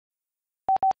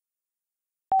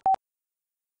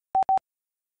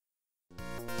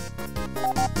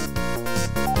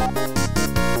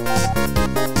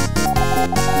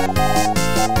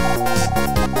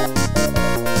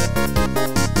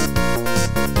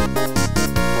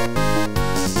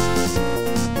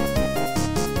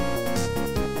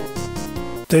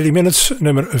Daily Minutes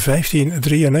nummer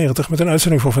 1593 met een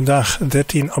uitzending voor vandaag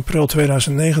 13 april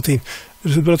 2019.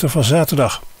 Dus het bulletin van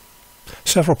zaterdag.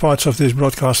 Several parts of this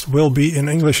broadcast will be in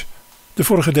English. De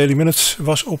vorige Daily Minutes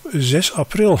was op 6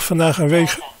 april, vandaag een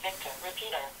week.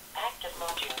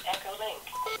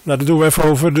 Nou, dat doen we even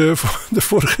over. De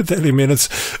vorige Daily Minutes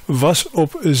was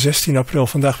op 16 april,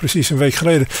 vandaag precies een week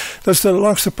geleden. Dat is de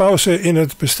langste pauze in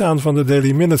het bestaan van de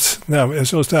Daily Minutes. Nou, en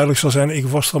zoals duidelijk zal zijn, ik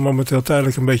worstel momenteel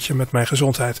tijdelijk een beetje met mijn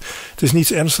gezondheid. Het is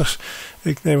niets ernstigs.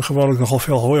 Ik neem gewoonlijk nogal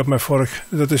veel hooi op mijn vork.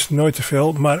 Dat is nooit te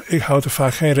veel, maar ik houd er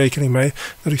vaak geen rekening mee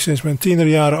dat ik sinds mijn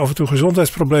tienerjaren af en toe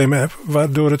gezondheidsproblemen heb,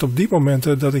 waardoor het op die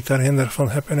momenten dat ik daar hinder van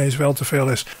heb ineens wel te veel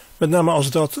is. Met name als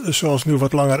dat, zoals nu,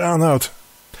 wat langer aanhoudt.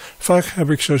 Vaak heb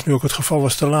ik, zoals nu ook het geval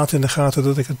was, te laat in de gaten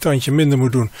dat ik een tandje minder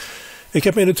moet doen. Ik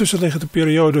heb me in de tussenliggende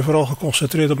periode vooral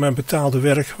geconcentreerd op mijn betaalde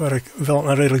werk, waar ik wel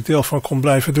een redelijk deel van kon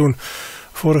blijven doen.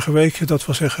 Vorige week, dat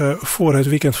wil zeggen voor het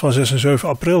weekend van 6 en 7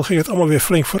 april, ging het allemaal weer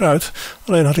flink vooruit.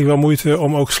 Alleen had ik wel moeite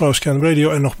om ook Slow Scan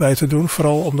Radio er nog bij te doen.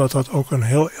 Vooral omdat dat ook een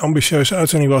heel ambitieuze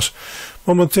uitzending was.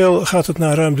 Momenteel gaat het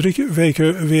na ruim 3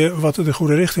 weken weer wat de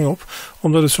goede richting op.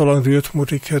 Omdat het zo lang duurt,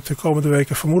 moet ik het de komende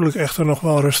weken vermoedelijk echter nog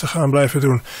wel rustig aan blijven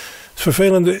doen. Het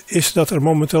vervelende is dat er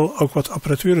momenteel ook wat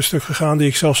apparatuur is stuk gegaan die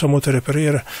ik zelf zou moeten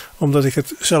repareren. Omdat ik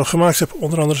het zelf gemaakt heb.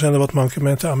 Onder andere zijn er wat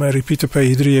mankementen aan mijn repeater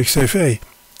PI3X-TV.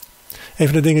 Een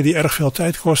van de dingen die erg veel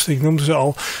tijd kosten, ik noemde ze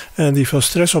al, en die veel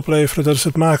stress opleveren, dat is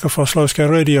het maken van Slow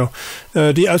Scan Radio.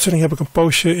 Die uitzending heb ik een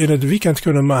poosje in het weekend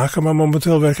kunnen maken, maar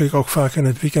momenteel werk ik ook vaak in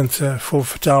het weekend voor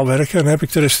vertaalwerk en heb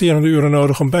ik de resterende uren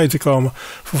nodig om bij te komen.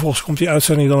 Vervolgens komt die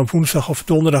uitzending dan op woensdag of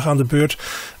donderdag aan de beurt,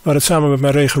 waar het samen met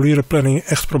mijn reguliere planning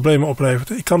echt problemen oplevert.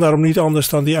 Ik kan daarom niet anders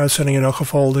dan die uitzending in elk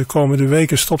geval de komende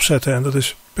weken stopzetten en dat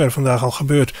is per vandaag al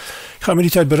gebeurd. Ik ga me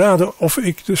die tijd beraden of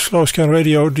ik de Slow Scan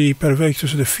Radio die per week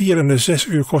tussen de 4 en de 6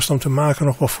 uur kost om te maken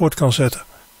nog wel voort kan zetten.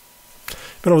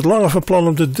 Ik ben op het lange van plan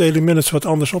om de Daily Minutes wat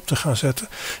anders op te gaan zetten.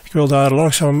 Ik wil daar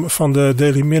langzaam van de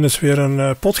Daily Minutes weer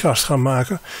een podcast gaan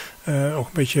maken. Ook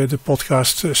een beetje de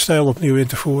podcast stijl opnieuw in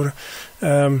te voeren.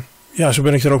 Ja, zo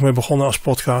ben ik er ook mee begonnen als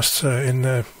podcast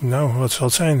wat zal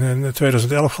het zijn, in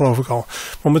 2011 geloof ik al.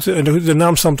 De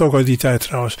naam stamt ook uit die tijd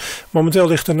trouwens. Momenteel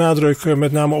ligt de nadruk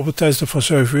met name op het tijdstip van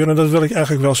 7 uur en dat wil ik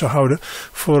eigenlijk wel zo houden.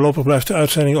 Voorlopig blijft de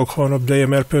uitzending ook gewoon op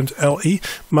dmr.li,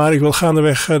 maar ik wil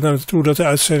gaandeweg naartoe dat de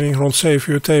uitzending rond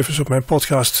 7 uur tevens op mijn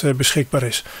podcast beschikbaar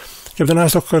is. Ik heb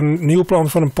daarnaast ook een nieuw plan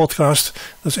voor een podcast.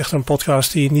 Dat is echt een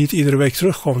podcast die niet iedere week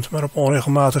terugkomt, maar op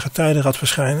onregelmatige tijden gaat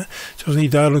verschijnen. Het is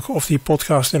niet duidelijk of die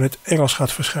podcast in het Engels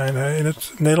gaat verschijnen, in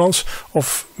het Nederlands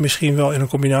of misschien wel in een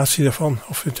combinatie daarvan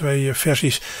of in 2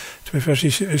 versies. 2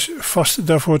 versies is vast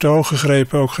daarvoor te hoog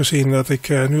gegrepen, ook gezien dat ik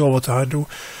nu al wat te hard doe.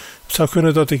 Het zou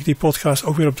kunnen dat ik die podcast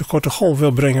ook weer op de korte golf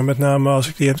wil brengen, met name als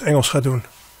ik die in het Engels ga doen.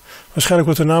 Waarschijnlijk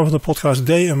wordt de naam van de podcast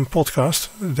DM Podcast.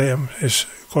 DM is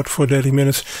kort voor Daily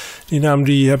Minutes. Die naam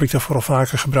die heb ik daarvoor al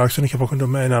vaker gebruikt. En ik heb ook een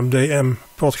domeinnaam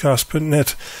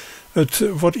dmpodcast.net. Het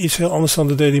wordt iets heel anders dan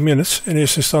de Daily Minutes. In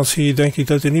eerste instantie denk ik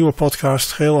dat de nieuwe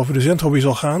podcast geheel over de zendhobby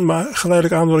zal gaan. Maar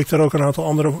geleidelijk aan wil ik daar ook een aantal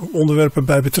andere onderwerpen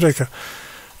bij betrekken.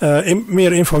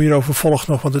 Meer info hierover volgt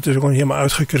nog, want het is ook nog niet helemaal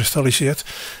uitgekristalliseerd.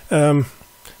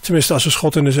 Tenminste, als een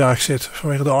schot in de zaak zit.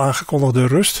 Vanwege de al aangekondigde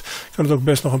rust kan het ook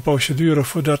best nog een poosje duren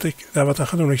voordat ik daar wat aan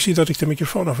ga doen. Ik zie dat ik de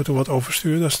microfoon af en toe wat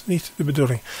overstuur. Dat is niet de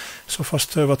bedoeling. Het zal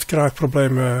vast wat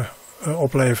kraakproblemen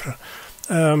opleveren.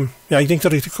 Ik denk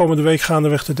dat ik de komende week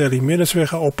gaandeweg de Daily Minutes weer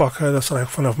ga oppakken. Dat zal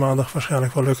eigenlijk vanaf maandag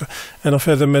waarschijnlijk wel lukken. En dan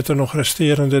verder met de nog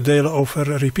resterende delen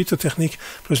over repeatertechniek.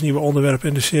 Plus nieuwe onderwerpen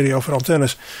in de serie over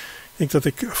antennes. Ik denk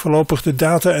dat ik voorlopig de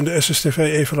data en de SSTV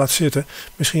even laat zitten.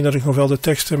 Misschien dat ik nog wel de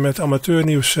teksten met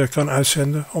amateurnieuws kan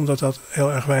uitzenden, omdat dat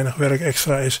heel erg weinig werk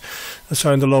extra is. Dat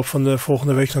zou in de loop van de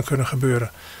volgende week dan kunnen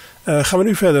gebeuren. Gaan we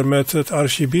nu verder met het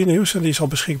RGB-nieuws en die is al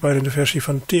beschikbaar in de versie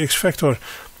van TX Factor.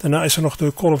 Daarna is er nog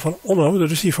de column van Onno,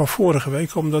 dat is die van vorige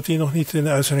week, omdat die nog niet in de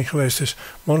uitzending geweest is.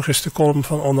 Morgen is de column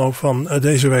van Onno van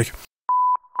deze week.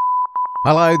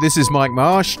 Hello, this is Mike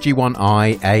Marsh,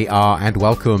 G1I-AR, and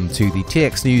welcome to the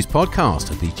TX News podcast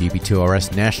of the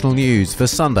GB2RS National News for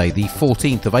Sunday, the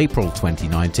 14th of April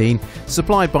 2019,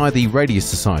 supplied by the Radio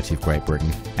Society of Great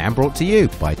Britain and brought to you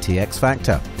by TX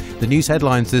Factor. The news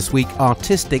headlines this week: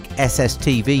 Artistic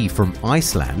SSTV from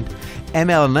Iceland,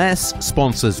 MLNS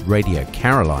sponsors Radio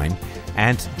Caroline,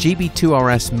 and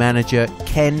GB2RS manager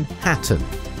Ken Hatton,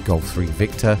 Golf 3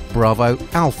 Victor Bravo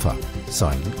Alpha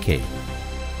Silent Key.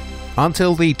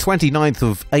 Until the 29th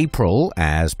of April,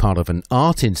 as part of an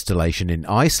art installation in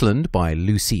Iceland by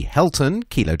Lucy Helton,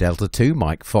 Kilo Delta 2,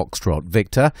 Mike Foxtrot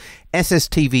Victor,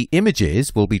 SSTV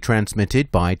images will be transmitted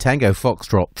by Tango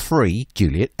Foxtrot 3,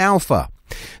 Juliet Alpha.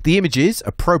 The images,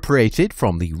 appropriated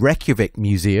from the Reykjavik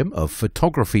Museum of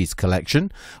Photography's collection,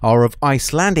 are of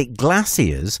Icelandic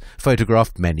glaciers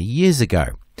photographed many years ago.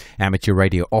 Amateur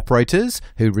radio operators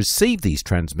who receive these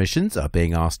transmissions are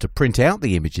being asked to print out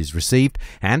the images received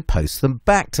and post them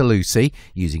back to Lucy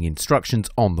using instructions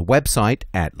on the website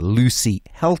at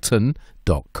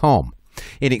lucyhelton.com.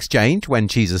 In exchange, when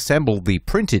she's assembled the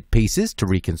printed pieces to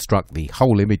reconstruct the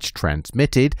whole image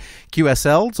transmitted,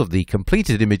 QSLs of the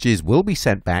completed images will be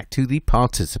sent back to the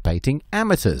participating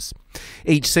amateurs.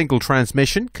 Each single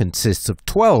transmission consists of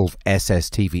 12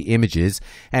 SSTV images,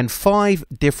 and 5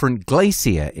 different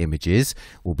glacier images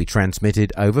will be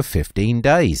transmitted over 15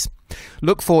 days.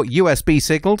 Look for USB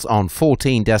signals on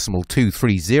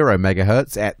 14.230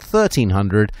 MHz at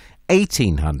 1300,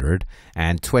 1800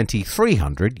 and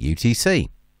 2300 UTC.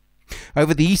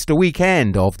 Over the Easter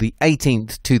weekend of the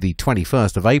 18th to the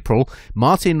 21st of April,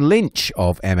 Martin Lynch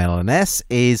of MLNS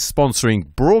is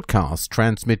sponsoring broadcasts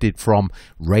transmitted from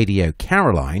Radio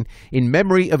Caroline in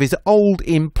memory of his old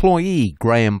employee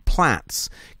Graham Platts,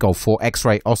 Golf 4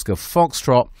 X-Ray Oscar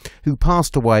Foxtrot, who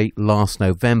passed away last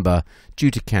November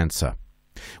due to cancer.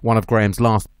 One of Graham's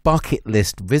last bucket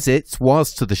list visits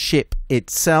was to the ship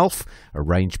itself,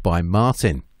 arranged by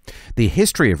Martin. The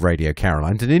history of Radio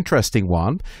Caroline is an interesting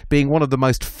one, being one of the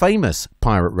most famous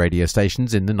pirate radio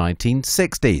stations in the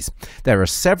 1960s. There are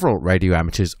several radio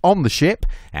amateurs on the ship,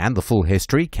 and the full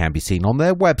history can be seen on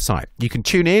their website. You can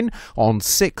tune in on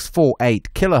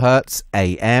 648 kHz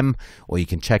AM, or you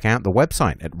can check out the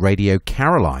website at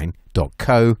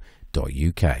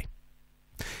radiocaroline.co.uk.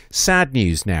 Sad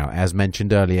news now, as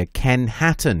mentioned earlier. Ken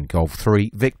Hatton, Golf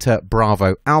 3 Victor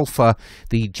Bravo Alpha,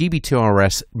 the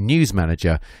GB2RS news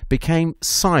manager, became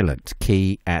silent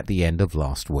key at the end of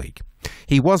last week.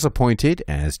 He was appointed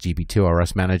as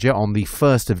GB2RS manager on the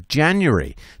 1st of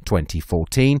January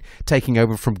 2014, taking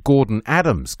over from Gordon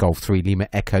Adams, Golf 3 Lima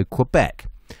Echo Quebec,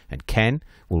 and Ken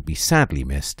will be sadly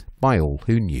missed by all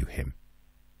who knew him.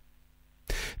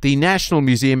 The National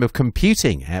Museum of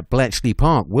Computing at Bletchley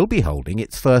Park will be holding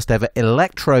its first ever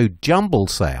Electro Jumble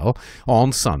sale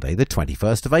on Sunday the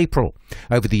 21st of April.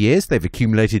 Over the years, they've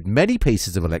accumulated many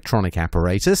pieces of electronic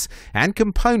apparatus and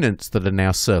components that are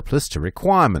now surplus to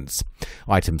requirements.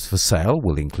 Items for sale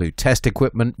will include test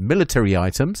equipment, military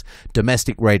items,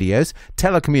 domestic radios,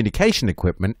 telecommunication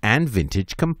equipment and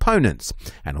vintage components.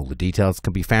 And all the details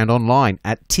can be found online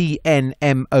at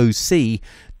tnmoc.org.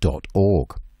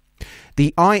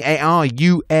 The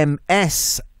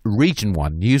IAR-UMS Region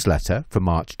 1 newsletter for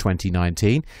March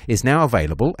 2019 is now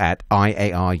available at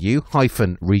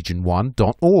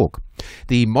iaru-region1.org.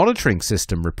 The monitoring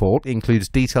system report includes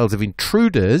details of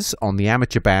intruders on the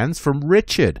amateur bands from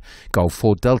Richard, Golf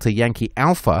 4 Delta Yankee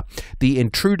Alpha, the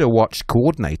Intruder Watch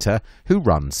coordinator who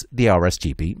runs the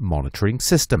RSGB monitoring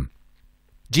system.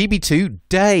 GB2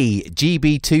 Day,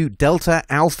 GB2 Delta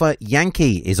Alpha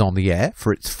Yankee is on the air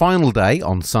for its final day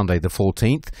on Sunday the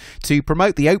 14th to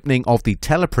promote the opening of the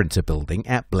Teleprinter building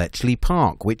at Bletchley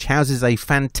Park, which houses a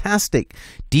fantastic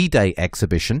D-Day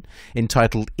exhibition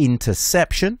entitled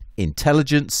Interception,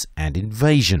 Intelligence and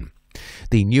Invasion.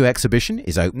 The new exhibition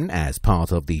is open as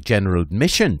part of the general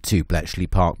admission to Bletchley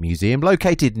Park Museum,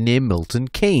 located near Milton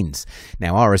Keynes.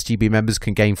 Now, RSGB members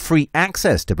can gain free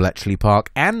access to Bletchley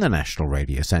Park and the National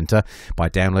Radio Centre by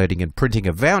downloading and printing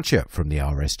a voucher from the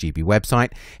RSGB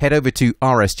website. Head over to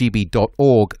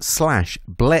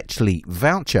rsgb.org/Bletchley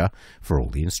voucher for all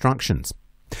the instructions.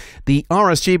 The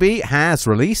RSGB has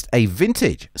released a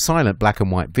vintage silent black and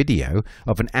white video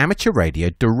of an amateur radio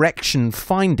direction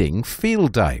finding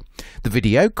field day. The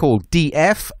video, called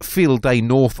DF Field Day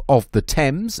North of the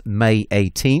Thames, May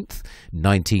 18th,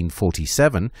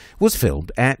 1947, was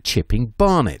filmed at Chipping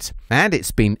Barnet, and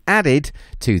it's been added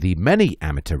to the many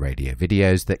amateur radio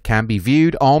videos that can be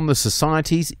viewed on the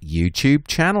Society's YouTube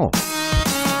channel.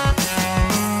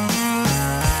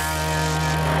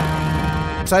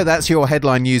 So that's your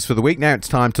headline news for the week. Now it's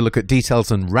time to look at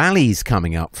details and rallies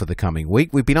coming up for the coming week.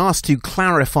 We've been asked to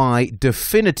clarify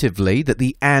definitively that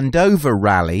the Andover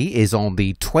rally is on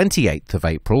the 28th of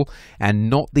April and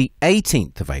not the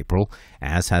 18th of April,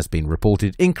 as has been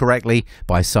reported incorrectly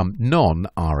by some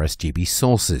non-RSGB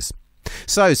sources.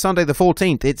 So, Sunday the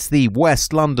 14th, it's the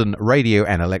West London Radio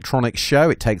and Electronics Show.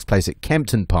 It takes place at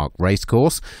Kempton Park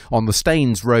Racecourse on the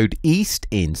Staines Road East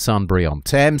in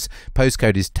Sunbury-on-Thames.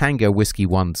 Postcode is Tango Whiskey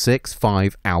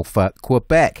 165 Alpha,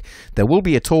 Quebec. There will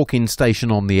be a talk-in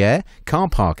station on the air. Car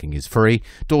parking is free.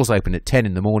 Doors open at 10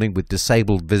 in the morning with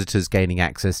disabled visitors gaining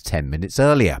access 10 minutes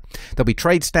earlier. There'll be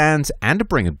trade stands and a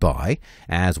bring and buy,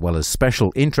 as well as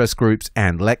special interest groups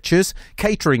and lectures.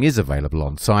 Catering is available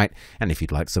on site, and if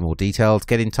you'd like some more details,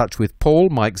 get in touch with Paul,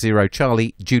 Mike 0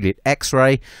 Charlie Juliet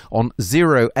X-Ray on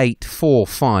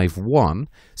 08451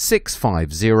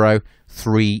 650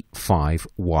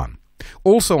 351.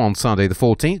 Also on Sunday the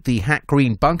 14th, the Hack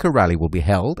Green Bunker Rally will be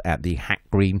held at the Hack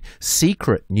Green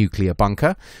Secret Nuclear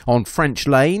Bunker on French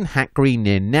Lane, Hack Green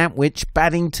near Nantwich,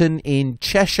 Baddington in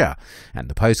Cheshire. And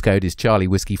the postcode is Charlie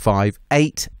Whiskey 5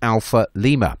 8 Alpha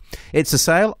Lima. It's a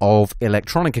sale of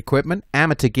electronic equipment,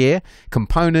 amateur gear,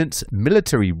 components,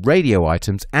 military radio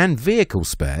items and vehicle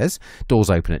spares. Doors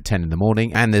open at 10 in the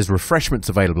morning and there's refreshments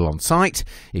available on site.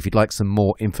 If you'd like some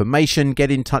more information,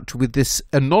 get in touch with this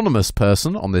anonymous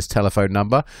person on this telephone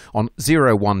number on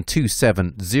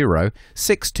 01270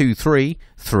 623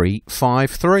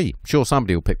 353. Sure,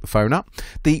 somebody will pick the phone up.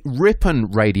 The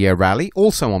Ripon Radio Rally,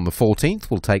 also on the 14th,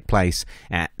 will take place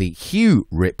at the Hugh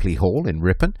Ripley Hall in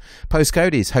Ripon.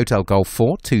 Postcode is Hotel Golf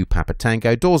 4 2 Papa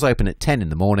Tango. Doors open at 10 in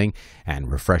the morning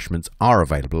and refreshments are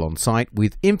available on site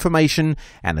with information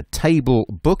and a table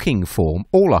booking form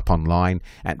all up online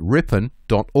at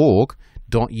ripon.org.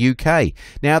 .uk.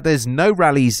 Now, there's no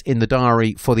rallies in the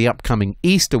diary for the upcoming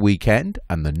Easter weekend,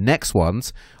 and the next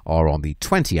ones are on the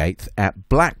 28th at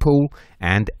Blackpool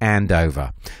and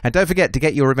Andover. And don't forget to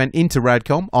get your event into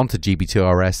Radcom, onto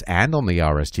GB2RS and on the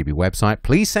RSGB website.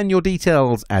 Please send your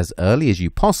details as early as you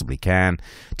possibly can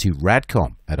to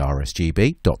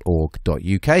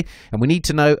radcom@rsgb.org.uk, and we need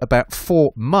to know about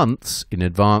 4 months in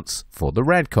advance for the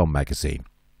Radcom magazine.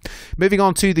 Moving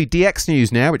on to the DX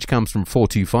News now, which comes from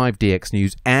 425 DX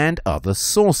News and other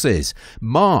sources.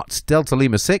 Mart Delta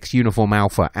Lima 6 Uniform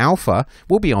Alpha Alpha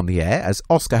will be on the air as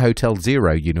Oscar Hotel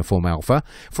 0 Uniform Alpha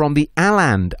from the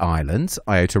Åland Islands,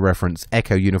 IOTA reference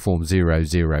Echo Uniform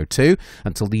 002,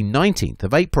 until the 19th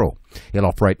of April. He'll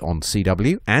operate on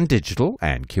CW and digital,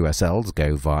 and QSLs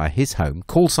go via his home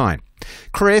call sign.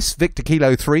 Chris Victor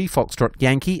Kilo 3 Foxtrot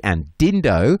Yankee and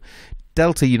Dindo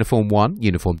Delta Uniform 1,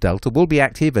 Uniform Delta, will be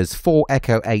active as 4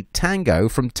 Echo 8 Tango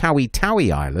from Tawi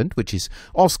Tawi Island, which is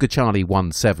Oscar Charlie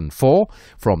 174,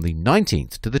 from the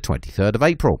 19th to the 23rd of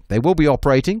April. They will be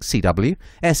operating CW,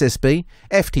 SSB,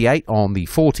 FT8 on the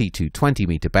 40 to 20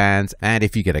 metre bands, and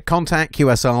if you get a contact,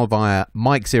 QSL via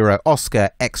Mike 0 Oscar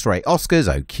X-Ray Oscars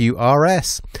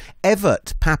OQRS.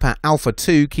 Everett Papa Alpha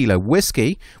 2 Kilo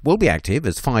Whiskey will be active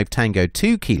as 5 Tango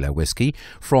 2 Kilo Whiskey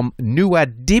from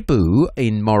Nouadhibou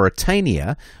in Mauritania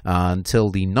until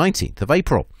the 19th of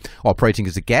April. Operating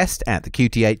as a guest at the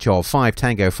QTH of 5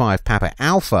 Tango 5 Papa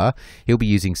Alpha, he'll be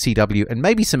using CW and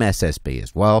maybe some SSB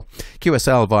as well.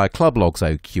 QSL via Club Logs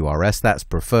OQRS, that's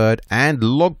preferred, and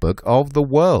Logbook of the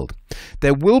World.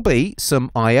 There will be some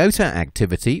IOTA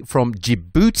activity from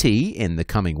Djibouti in the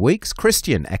coming weeks.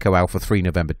 Christian Echo Alpha 3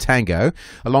 November Tango,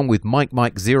 along with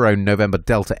Mike 0 November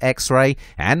Delta X-Ray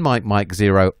and Mike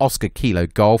 0 Oscar Kilo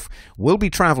Golf, will be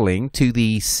travelling to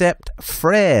the Sept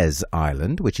Frères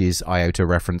Island, which is IOTA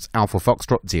reference Alpha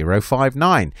Foxtrot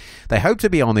 059. They hope to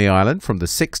be on the island from the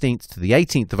 16th to the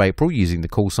 18th of April using the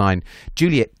call sign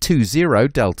Juliet 20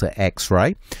 Delta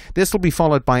X-Ray. This will be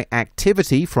followed by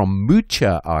activity from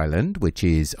Mucha Island, which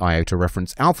is IOTA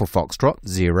reference Alpha Foxtrot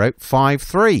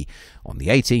 053 on the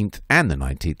 18th and the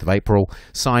 19th of April,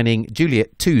 signing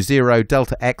Juliet 20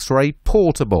 Delta X-Ray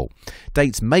Portable.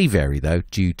 Dates may vary though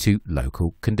due to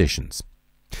local conditions.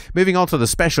 Moving on to the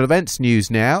special events news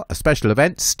now. A special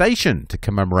event station to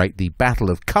commemorate the Battle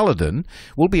of Culloden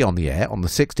will be on the air on the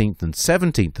 16th and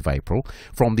 17th of April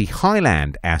from the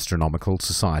Highland Astronomical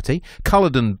Society,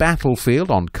 Culloden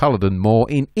Battlefield on Culloden Moor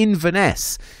in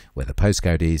Inverness, where the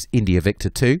postcode is India Victor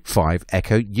 2 5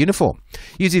 Echo Uniform.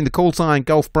 Using the call sign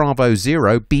Golf Bravo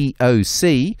 0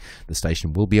 BOC, the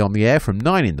station will be on the air from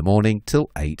 9 in the morning till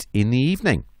 8 in the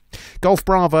evening. Golf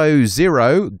Bravo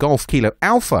 0 Golf Kilo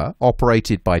Alpha,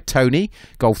 operated by Tony,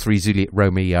 Golf 3 Juliet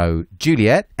Romeo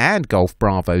Juliet, and Golf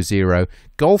Bravo 0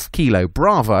 Golf Kilo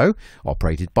Bravo,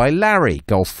 operated by Larry,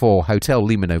 Golf 4 Hotel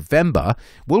Lima November,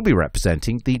 will be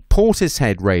representing the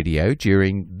Portishead Radio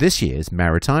during this year's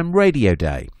Maritime Radio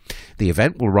Day. The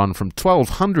event will run from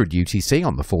 1200 UTC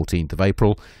on the 14th of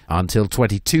April until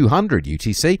 2200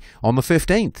 UTC on the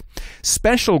 15th.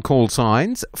 Special call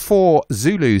signs 4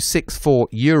 Zulu 64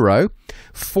 Euro,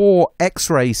 4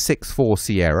 X-Ray 64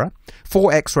 Sierra,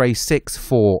 4 X-Ray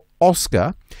 64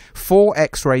 Oscar, 4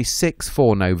 X-Ray 6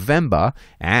 for November,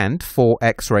 and 4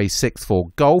 X-Ray 6 for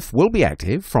Golf will be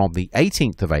active from the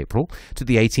 18th of April to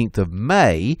the 18th of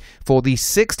May for the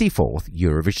 64th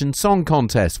Eurovision Song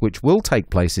Contest, which will take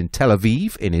place in Tel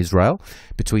Aviv in Israel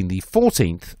between the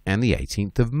 14th and the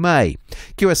 18th of May.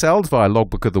 QSLs via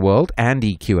Logbook of the World and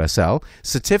EQSL.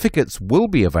 Certificates will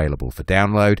be available for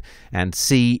download, and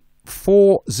see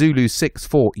 4 Zulu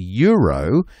 64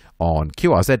 Euro on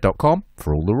qrz.com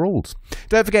for all the rules.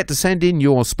 Don't forget to send in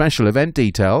your special event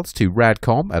details to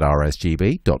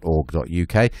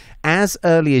radcom@rsgb.org.uk as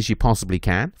early as you possibly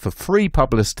can for free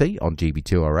publicity on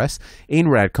GB2RS in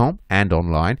Radcom and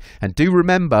online. And do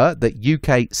remember that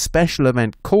UK special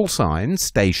event call signs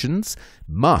stations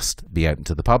must be open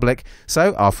to the public,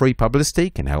 so our free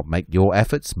publicity can help make your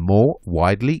efforts more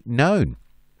widely known.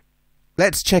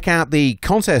 Let's check out the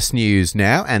contest news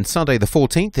now, and Sunday the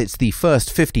 14th, it's the first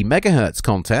 50 MHz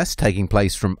contest taking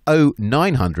place from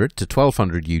 0900 to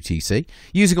 1200 UTC,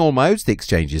 using all modes, the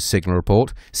exchange's signal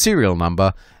report, serial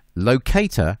number,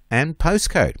 locator and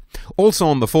postcode. Also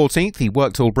on the 14th, the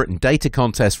Worked All Britain data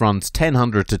contest runs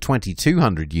 1000 to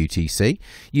 2200 UTC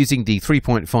using the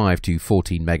 3.5 to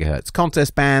 14 MHz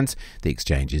contest bands, the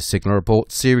exchange's signal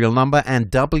report, serial number and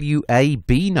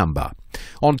WAB number.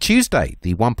 On Tuesday,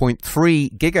 the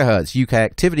 1.3 GHz UK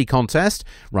activity contest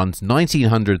runs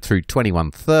 1900 through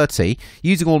 2130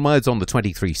 using all modes on the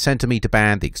 23 cm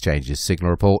band, the exchange's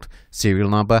signal report, serial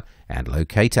number and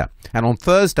locator. And on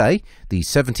Thursday, the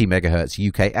 70 MHz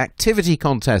UK activity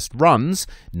contest runs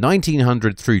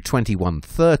 1900 through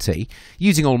 2130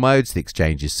 using all modes, the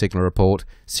exchange's signal report,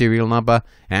 serial number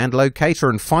and locator.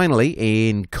 And finally,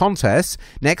 in contests,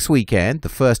 next weekend, the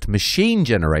first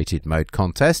machine-generated mode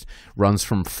contest runs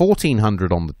from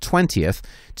 1400 on the 20th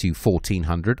to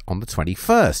 1400 on the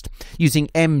 21st. Using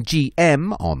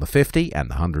MGM on the 50 and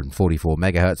the 144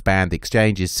 MHz band, the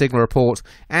exchange's signal report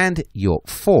and your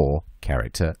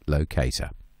 4-character locator.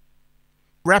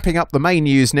 Wrapping up the main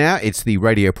news now, it's the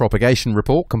radio propagation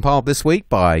report compiled this week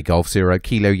by Golf 0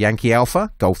 Kilo Yankee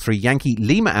Alpha, Golf 3 Yankee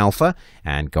Lima Alpha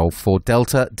and Golf 4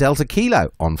 Delta Delta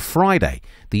Kilo on Friday,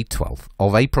 the 12th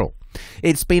of April.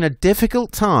 It's been a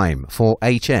difficult time for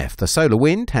HF. The solar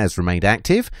wind has remained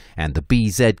active and the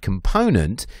BZ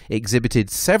component exhibited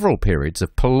several periods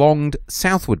of prolonged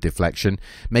southward deflection,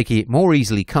 making it more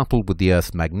easily coupled with the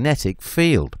Earth's magnetic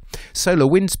field. Solar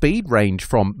wind speed ranged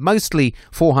from mostly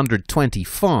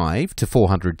 425 to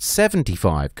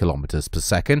 475 kilometers per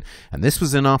second, and this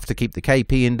was enough to keep the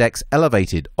KP index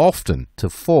elevated often to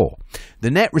 4.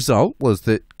 The net result was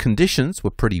that conditions were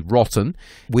pretty rotten,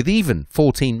 with even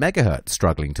 14 megahertz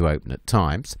struggling to open at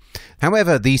times.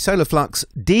 However, the solar flux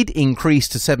did increase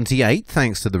to 78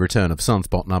 thanks to the return of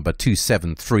sunspot number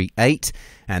 2738,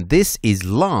 and this is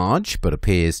large but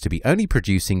appears to be only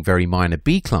producing very minor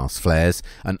B-class flares.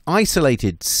 An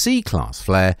isolated C-class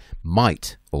flare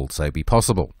might also be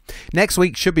possible. Next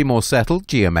week should be more settled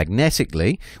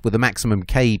geomagnetically, with a maximum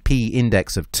KP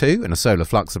index of 2 and a solar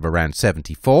flux of around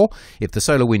 74. If the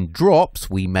solar wind drops,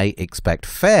 we may expect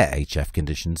fair HF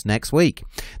conditions next week.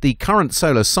 The current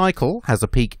solar cycle has a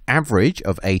peak average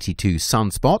of 82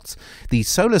 sunspots. The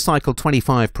Solar Cycle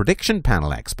 25 prediction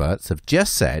panel experts have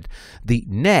just said the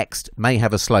next may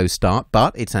have a slow start,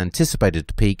 but it's anticipated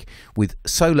to peak with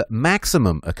solar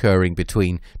maximum occurring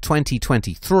between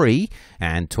 2023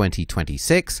 and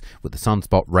 2026, with a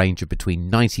sunspot range of between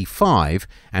 95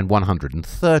 and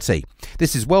 130.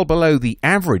 This is well below the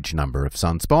average number of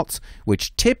sunspots,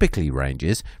 which typically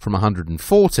ranges from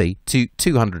 140 to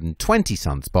 220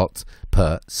 sunspots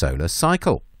per solar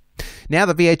cycle. Now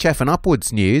the VHF and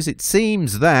upwards news. It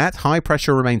seems that high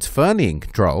pressure remains firmly in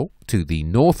control to the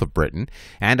north of Britain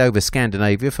and over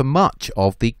Scandinavia for much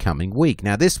of the coming week.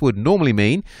 Now this would normally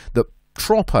mean that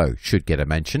Tropo should get a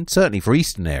mention, certainly for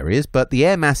eastern areas, but the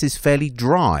air mass is fairly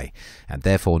dry and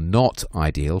therefore not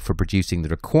ideal for producing the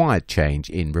required change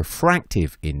in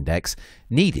refractive index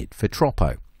needed for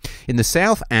Tropo. In the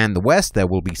south and the west there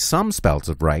will be some spells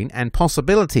of rain and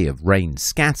possibility of rain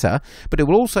scatter, but it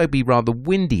will also be rather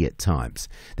windy at times.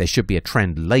 There should be a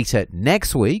trend later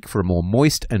next week for a more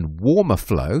moist and warmer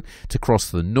flow to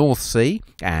cross the North Sea,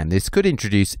 and this could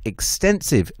introduce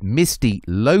extensive misty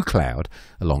low cloud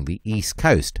along the east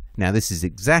coast. Now this is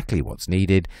exactly what's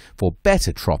needed for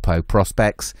better Tropo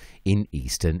prospects in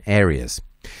eastern areas.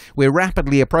 We're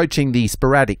rapidly approaching the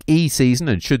sporadic E season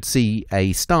and should see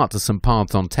a start to some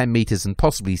paths on 10 metres and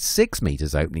possibly 6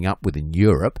 metres opening up within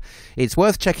Europe. It's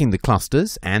worth checking the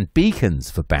clusters and beacons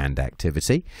for band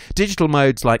activity. Digital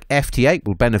modes like FT8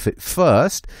 will benefit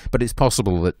first, but it's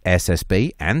possible that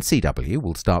SSB and CW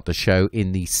will start to show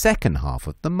in the second half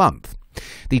of the month.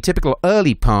 The typical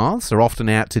early paths are often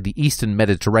out to the eastern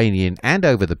Mediterranean and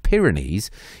over the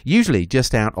Pyrenees, usually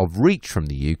just out of reach from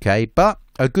the UK, but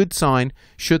a good sign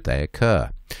should they occur.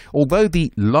 Although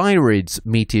the Lyrids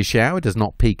meteor shower does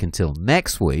not peak until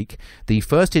next week, the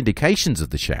first indications of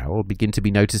the shower will begin to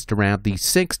be noticed around the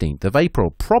 16th of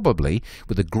April, probably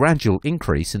with a gradual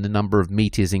increase in the number of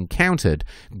meteors encountered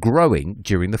growing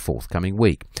during the forthcoming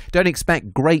week. Don't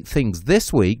expect great things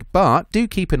this week, but do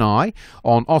keep an eye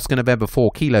on Oscar November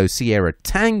 4 Kilo Sierra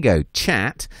Tango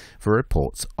chat for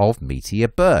reports of meteor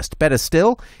burst. Better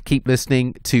still, keep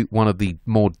listening to one of the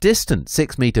more distant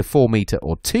 6 metre, 4 metre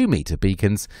or 2 metre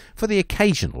beacons for the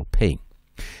occasional ping.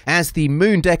 As the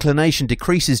moon declination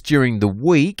decreases during the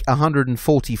week,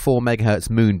 144 MHz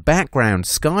moon background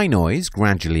sky noise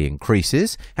gradually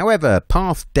increases. However,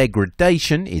 path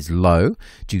degradation is low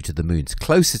due to the moon's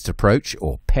closest approach,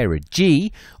 or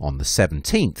perigee, on the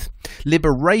 17th.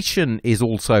 Liberation is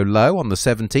also low on the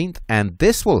 17th, and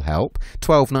this will help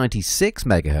 1296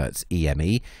 MHz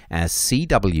EME, as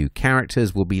CW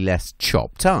characters will be less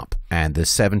chopped up, and the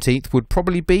 17th would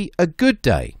probably be a good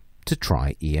day to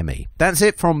try EME. That's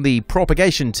it from the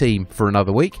propagation team for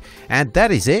another week, and that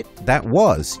is it. That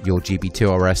was your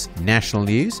GB2RS national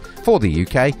news for the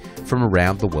UK from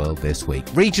around the world this week.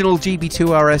 Regional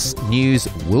GB2RS news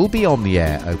will be on the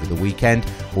air over the weekend.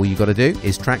 All you got to do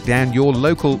is track down your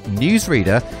local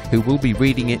newsreader who will be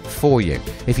reading it for you.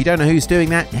 If you don't know who's doing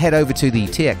that, head over to the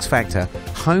TX Factor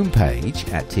homepage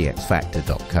at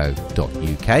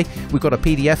txfactor.co.uk. We've got a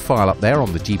PDF file up there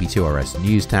on the GB2RS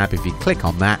news tab. If you click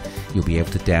on that, you'll be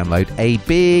able to download a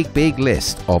big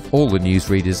list of all the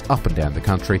newsreaders up and down the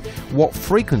country, what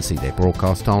frequency they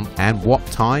broadcast on, and what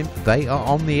time they are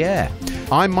on the air.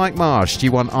 I'm Mike Marsh,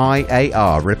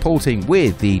 G1IAR, reporting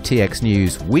with the TX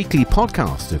News weekly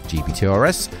podcast of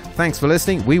GB2RS. Thanks for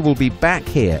listening. We will be back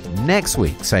here next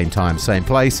week, same time, same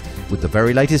place, with the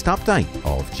very latest update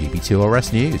of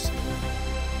GB2RS News.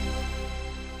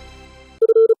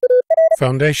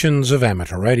 Foundations of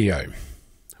Amateur Radio.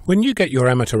 When you get your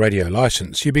amateur radio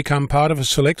license, you become part of a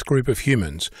select group of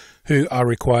humans who are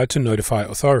required to notify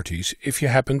authorities if you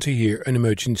happen to hear an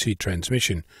emergency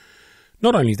transmission.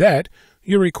 Not only that,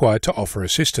 you're required to offer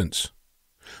assistance.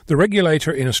 The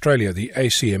regulator in Australia, the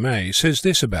ACMA, says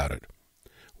this about it.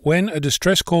 When a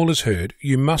distress call is heard,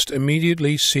 you must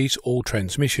immediately cease all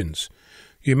transmissions.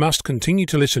 You must continue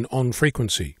to listen on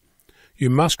frequency. You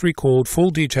must record full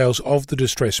details of the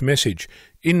distress message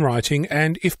in writing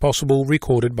and, if possible,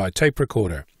 recorded by tape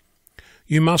recorder.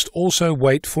 You must also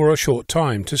wait for a short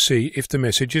time to see if the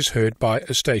message is heard by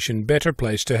a station better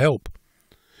placed to help.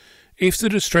 If the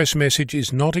distress message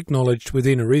is not acknowledged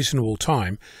within a reasonable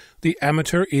time, the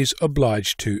amateur is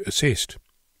obliged to assist.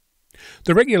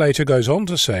 The regulator goes on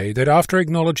to say that after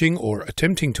acknowledging or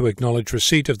attempting to acknowledge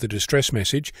receipt of the distress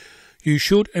message, you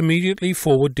should immediately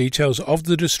forward details of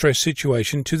the distress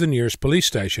situation to the nearest police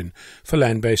station for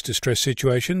land-based distress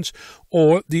situations,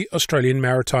 or the Australian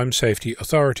Maritime Safety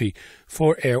Authority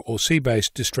for air or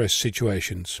sea-based distress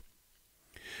situations.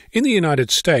 In the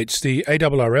United States, the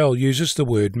ARRL uses the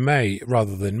word may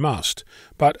rather than must,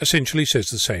 but essentially says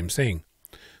the same thing.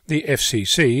 The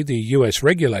FCC, the US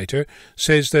regulator,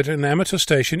 says that an amateur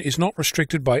station is not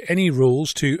restricted by any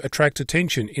rules to attract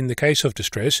attention in the case of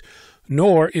distress,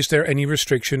 nor is there any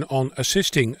restriction on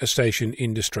assisting a station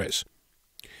in distress.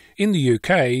 In the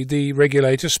UK, the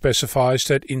regulator specifies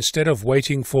that instead of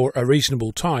waiting for a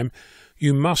reasonable time,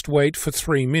 you must wait for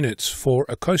 3 minutes for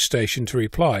a coast station to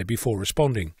reply before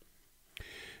responding.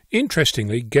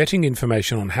 Interestingly, getting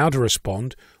information on how to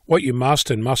respond, what you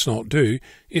must and must not do,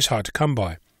 is hard to come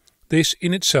by. This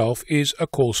in itself is a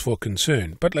cause for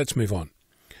concern, but let's move on.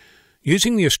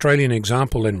 Using the Australian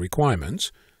example and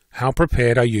requirements, how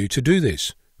prepared are you to do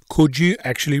this? Could you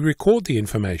actually record the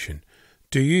information?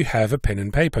 Do you have a pen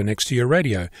and paper next to your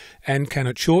radio, and can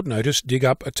at short notice dig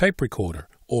up a tape recorder,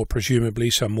 or presumably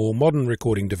some more modern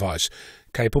recording device,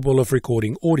 capable of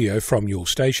recording audio from your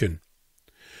station?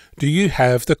 Do you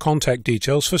have the contact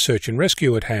details for search and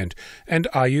rescue at hand, and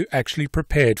are you actually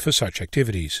prepared for such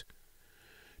activities?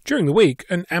 During the week,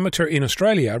 an amateur in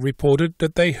Australia reported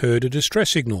that they heard a distress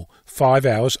signal 5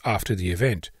 hours after the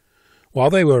event.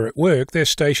 While they were at work, their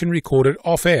station recorded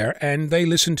off-air and they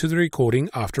listened to the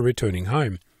recording after returning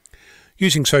home.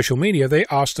 Using social media, they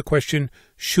asked the question,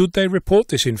 should they report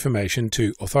this information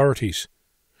to authorities?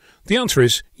 The answer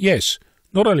is yes.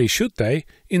 Not only should they,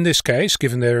 in this case,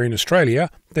 given they're in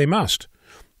Australia, they must.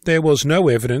 There was no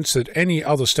evidence that any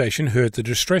other station heard the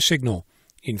distress signal.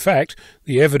 In fact,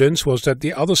 the evidence was that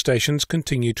the other stations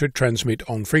continued to transmit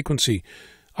on frequency,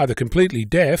 either completely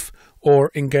deaf or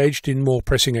engaged in more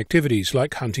pressing activities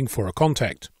like hunting for a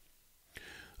contact.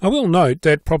 I will note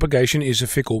that propagation is a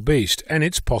fickle beast, and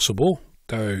it's possible,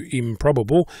 though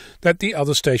improbable, that the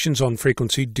other stations on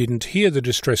frequency didn't hear the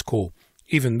distress call,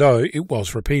 even though it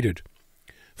was repeated.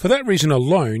 For that reason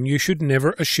alone, you should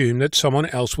never assume that someone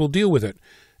else will deal with it,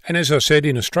 and as I said,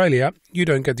 in Australia, you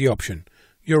don't get the option.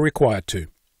 You're required to.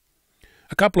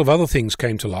 A couple of other things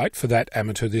came to light for that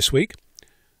amateur this week.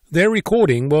 Their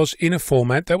recording was in a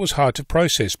format that was hard to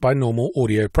process by normal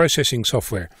audio processing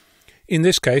software. In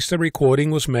this case, the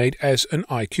recording was made as an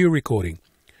IQ recording.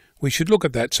 We should look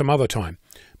at that some other time.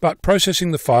 But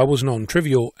processing the file was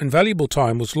non-trivial, and valuable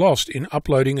time was lost in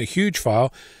uploading a huge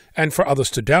file and for others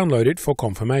to download it for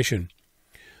confirmation.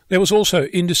 There was also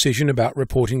indecision about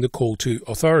reporting the call to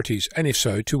authorities, and if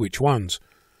so, to which ones.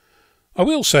 I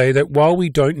will say that while we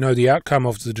don't know the outcome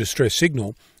of the distress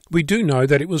signal, we do know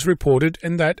that it was reported,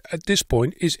 and that at this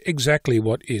point is exactly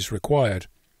what is required.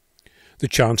 The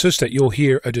chances that you'll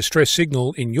hear a distress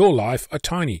signal in your life are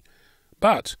tiny,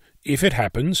 but if it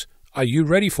happens, are you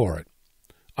ready for it?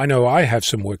 I know I have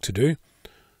some work to do.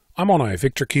 I'm on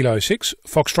Victor Kilo 6,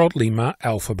 Foxtrot Lima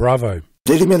Alpha Bravo.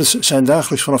 Daily Minutes zijn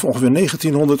dagelijks vanaf ongeveer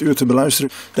 1900 uur te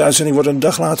beluisteren. De uitzending wordt een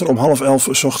dag later om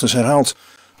 10:30 's ochtends herhaald.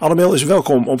 Alle mail is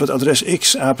welkom op het adres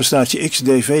x@xdv.me.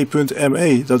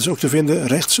 Dat is ook te vinden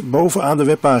rechts bovenaan de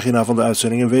webpagina van de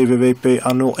uitzendingen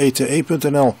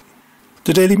www.pa0ete.nl.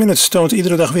 De Daily Minutes toont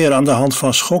iedere dag weer aan de hand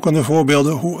van schokkende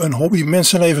voorbeelden hoe een hobby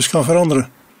mensenlevens kan veranderen.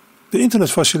 De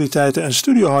internetfaciliteiten en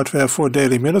studiohardware voor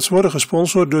Daily Minutes worden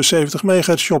gesponsord door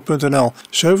 70mhzshop.nl.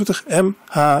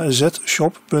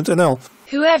 70mhzshop.nl.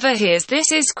 Whoever hears this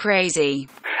is crazy.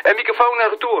 En microfoon naar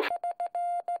retour.